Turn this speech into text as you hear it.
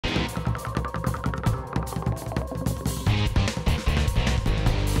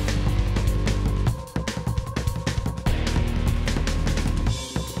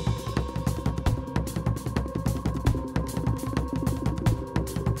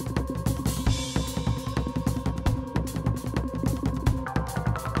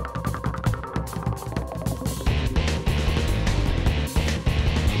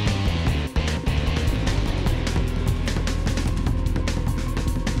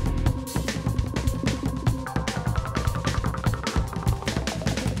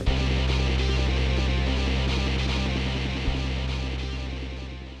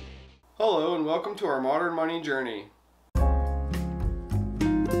Welcome to our modern money journey.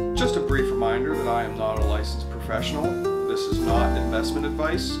 Just a brief reminder that I am not a licensed professional. This is not investment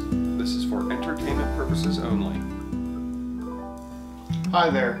advice. This is for entertainment purposes only.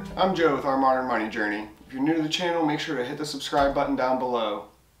 Hi there, I'm Joe with Our Modern Money Journey. If you're new to the channel, make sure to hit the subscribe button down below.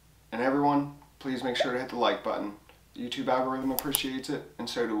 And everyone, please make sure to hit the like button. The YouTube algorithm appreciates it, and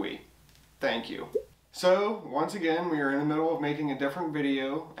so do we. Thank you. So, once again, we are in the middle of making a different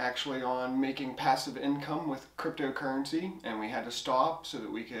video, actually on making passive income with cryptocurrency, and we had to stop so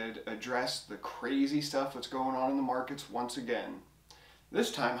that we could address the crazy stuff that's going on in the markets once again. This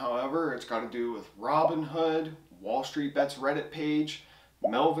time, however, it's got to do with Robinhood, Wall Street Bets Reddit page,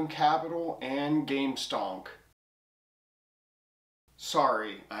 Melvin Capital, and GameStonk.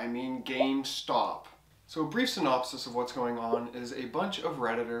 Sorry, I mean GameStop. So a brief synopsis of what's going on is a bunch of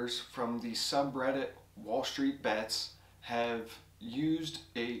Redditors from the subreddit Wall Street Bets have used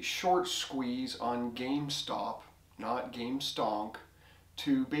a short squeeze on GameStop, not GameStonk,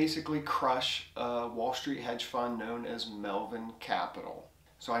 to basically crush a Wall Street hedge fund known as Melvin Capital.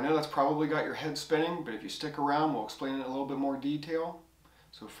 So I know that's probably got your head spinning, but if you stick around, we'll explain it in a little bit more detail.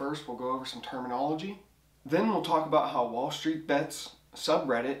 So first, we'll go over some terminology. Then we'll talk about how Wall Street Bets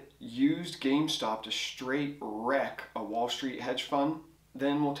subreddit used GameStop to straight wreck a Wall Street hedge fund.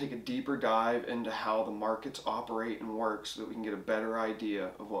 Then we'll take a deeper dive into how the markets operate and work so that we can get a better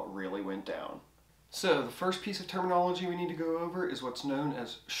idea of what really went down. So the first piece of terminology we need to go over is what's known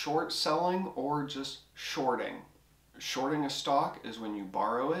as short selling or just shorting. Shorting a stock is when you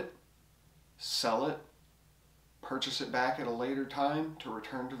borrow it, sell it, purchase it back at a later time to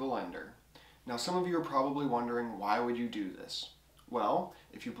return to the lender. Now some of you are probably wondering, why would you do this? Well,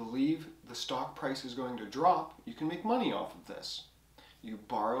 if you believe the stock price is going to drop, you can make money off of this. You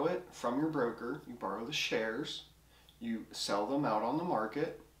borrow it from your broker, you borrow the shares, you sell them out on the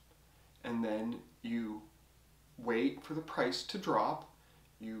market, and then you wait for the price to drop,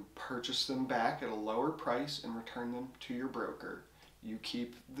 you purchase them back at a lower price and return them to your broker. You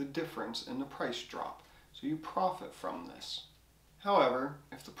keep the difference in the price drop, so you profit from this. However,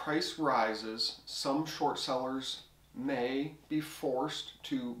 if the price rises, some short sellers may be forced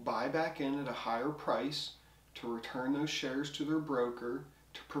to buy back in at a higher price to return those shares to their broker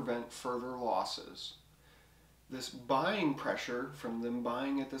to prevent further losses. This buying pressure from them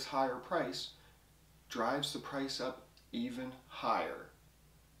buying at this higher price drives the price up even higher.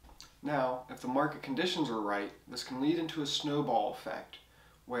 Now, if the market conditions are right, this can lead into a snowball effect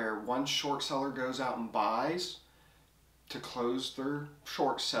where one short seller goes out and buys to close their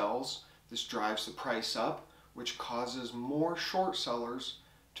short sells. This drives the price up, which causes more short sellers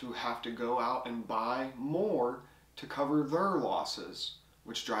to have to go out and buy more to cover their losses,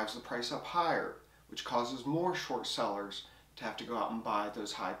 which drives the price up higher, which causes more short sellers to have to go out and buy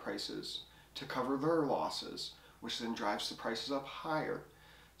those high prices to cover their losses, which then drives the prices up higher.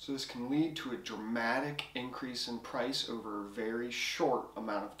 So this can lead to a dramatic increase in price over a very short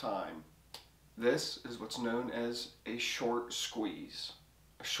amount of time. This is what's known as a short squeeze.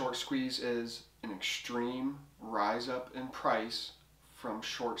 A short squeeze is an extreme rise up in price from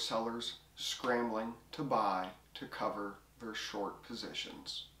short sellers scrambling to buy to cover their short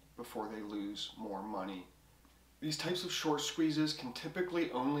positions before they lose more money. These types of short squeezes can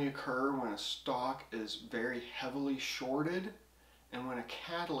typically only occur when a stock is very heavily shorted and when a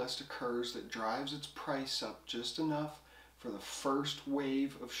catalyst occurs that drives its price up just enough for the first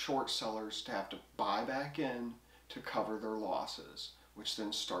wave of short sellers to have to buy back in to cover their losses, which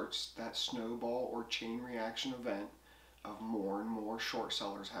then starts that snowball or chain reaction event of more and more short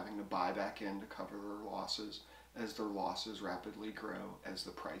sellers having to buy back in to cover their losses as their losses rapidly grow as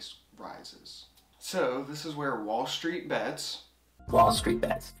the price rises. So this is where Wall Street Bets,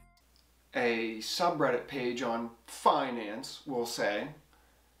 a subreddit page on finance, we'll say,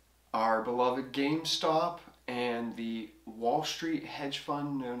 our beloved GameStop and the Wall Street hedge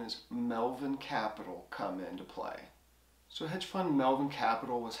fund known as Melvin Capital come into play. So hedge fund Melvin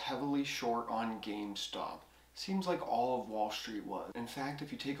Capital was heavily short on GameStop. Seems like all of Wall Street was. In fact,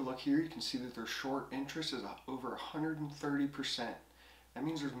 if you take a look here, you can see that their short interest is over 130%. That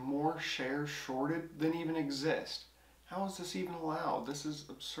means there's more shares shorted than even exist. How is this even allowed? This is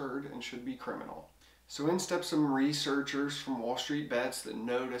absurd and should be criminal. So in steps some researchers from Wall Street Bets that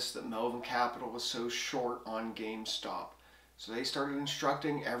noticed that Melvin Capital was so short on GameStop. So they started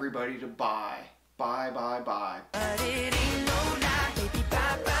instructing everybody to buy. Buy.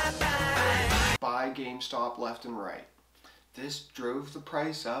 Buy GameStop left and right. This drove the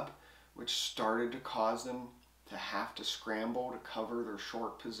price up, which started to cause them to have to scramble to cover their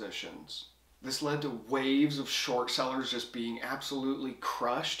short positions. This led to waves of short sellers just being absolutely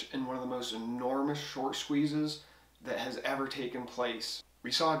crushed in one of the most enormous short squeezes that has ever taken place.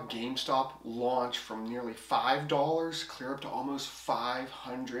 We saw GameStop launch from nearly $5 clear up to almost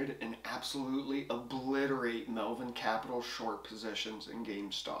 $500 and absolutely obliterate Melvin Capital short positions in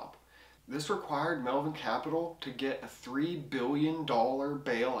GameStop. This required Melvin Capital to get a $3 billion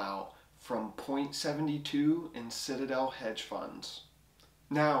bailout from Point72 and Citadel hedge funds.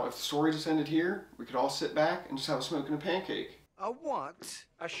 Now, if the story just ended here, we could all sit back and just have a smoke and a pancake. A what?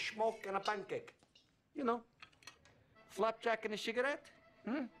 A smoke and a pancake. You know, flapjack and a cigarette?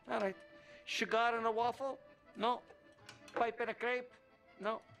 All right. Cigar and a waffle? No. Pipe and a crepe?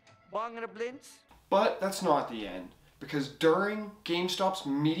 No. Bong and a blintz? But that's not the end, because during GameStop's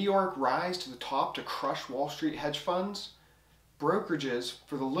meteoric rise to the top to crush Wall Street hedge funds, brokerages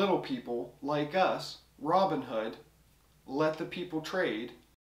for the little people like us, Robinhood, let the people trade.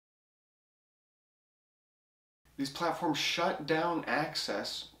 These platforms shut down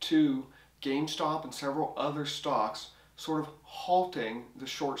access to GameStop and several other stocks, sort of halting the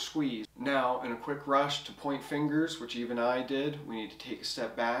short squeeze. Now, in a quick rush to point fingers, which even I did, we need to take a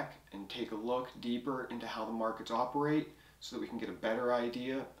step back and take a look deeper into how the markets operate so that we can get a better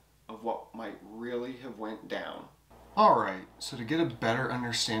idea of what might really have went down. Alright, so to get a better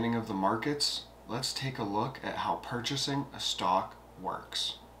understanding of the markets, let's take a look at how purchasing a stock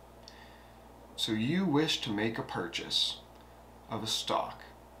works. So you wish to make a purchase of a stock.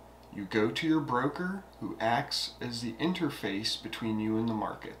 You go to your broker who acts as the interface between you and the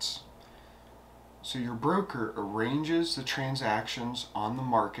markets. So your broker arranges the transactions on the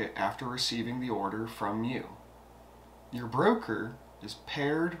market after receiving the order from you. Your broker is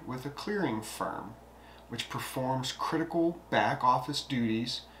paired with a clearing firm, which performs critical back office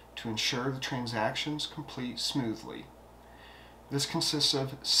duties to ensure the transactions complete smoothly. This consists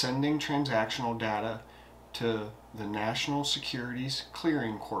of sending transactional data to the National Securities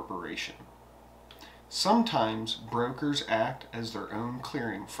Clearing Corporation. Sometimes brokers act as their own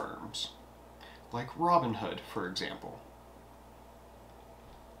clearing firms, like Robinhood, for example.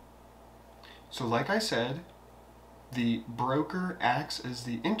 So like I said, the broker acts as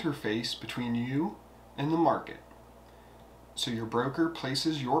the interface between you and the market. So your broker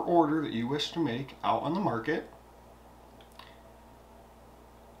places your order that you wish to make out on the market,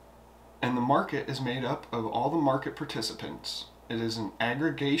 and the market is made up of all the market participants. It is an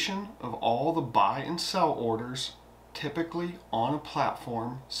aggregation of all the buy and sell orders, typically on a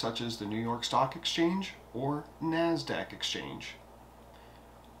platform such as the New York Stock Exchange or NASDAQ Exchange.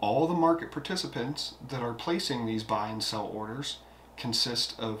 All the market participants that are placing these buy and sell orders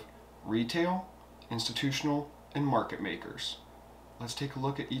consist of retail, institutional, and market makers. Let's take a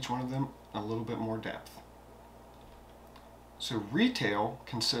look at each one of them in a little bit more depth. So retail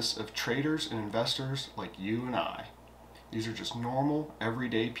consists of traders and investors like you and I. These are just normal,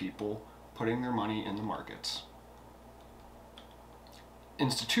 everyday people putting their money in the markets.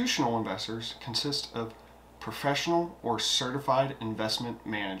 Institutional investors consist of professional or certified investment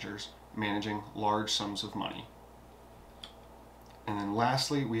managers managing large sums of money. And then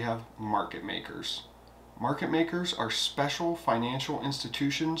lastly, we have market makers. Market makers are special financial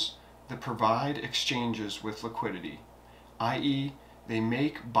institutions that provide exchanges with liquidity, i.e., they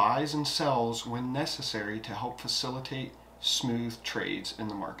make buys and sells when necessary to help facilitate smooth trades in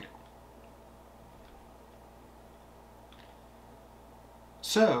the market.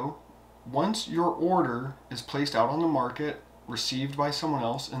 So, once your order is placed out on the market, received by someone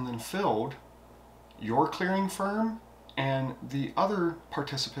else, and then filled, your clearing firm and the other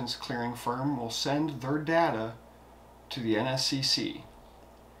participant's clearing firm will send their data to the NSCC.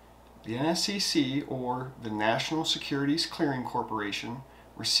 The NSCC, or the National Securities Clearing Corporation,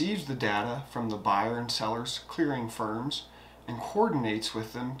 receives the data from the buyer and seller's clearing firms and coordinates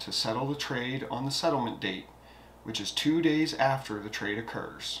with them to settle the trade on the settlement date, which is 2 days after the trade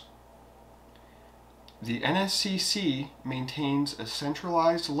occurs. The NSCC maintains a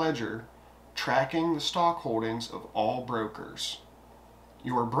centralized ledger tracking the stock holdings of all brokers.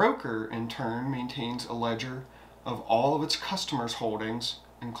 Your broker, in turn, maintains a ledger of all of its customers' holdings,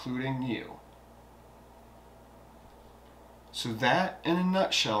 including you. So that, in a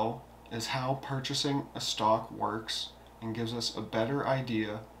nutshell, is how purchasing a stock works and gives us a better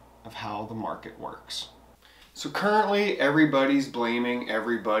idea of how the market works. So currently, everybody's blaming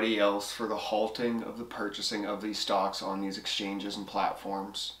everybody else for the halting of the purchasing of these stocks on these exchanges and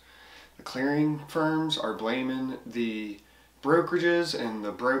platforms. The clearing firms are blaming the brokerages, and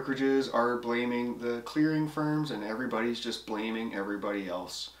the brokerages are blaming the clearing firms, and everybody's just blaming everybody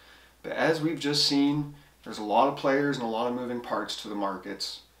else. But as we've just seen, there's a lot of players and a lot of moving parts to the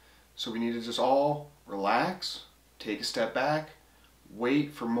markets. So we need to just all relax, take a step back,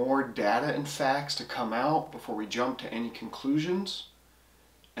 wait for more data and facts to come out before we jump to any conclusions,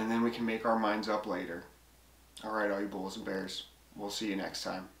 and then we can make our minds up later. All right, all you bulls and bears, we'll see you next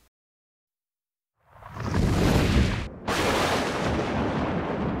time.